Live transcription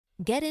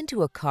Get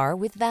into a car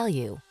with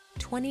value.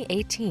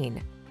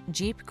 2018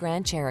 Jeep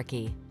Grand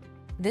Cherokee.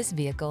 This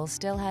vehicle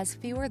still has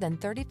fewer than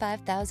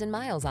 35,000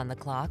 miles on the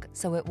clock,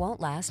 so it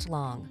won't last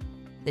long.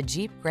 The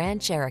Jeep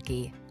Grand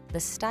Cherokee, the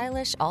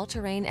stylish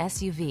all-terrain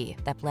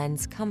SUV that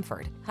blends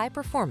comfort, high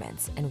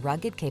performance, and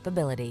rugged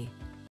capability.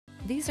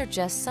 These are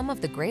just some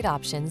of the great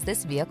options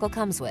this vehicle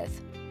comes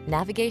with: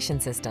 navigation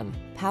system,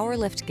 power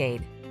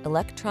liftgate,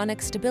 electronic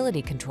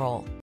stability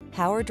control,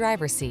 power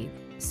driver's seat,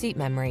 seat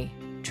memory,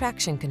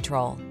 traction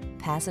control,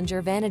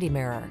 passenger vanity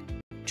mirror,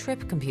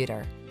 trip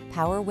computer,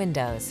 power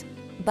windows,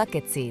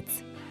 bucket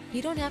seats.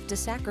 You don't have to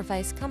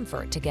sacrifice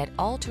comfort to get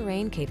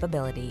all-terrain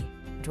capability.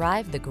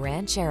 Drive the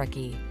Grand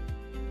Cherokee.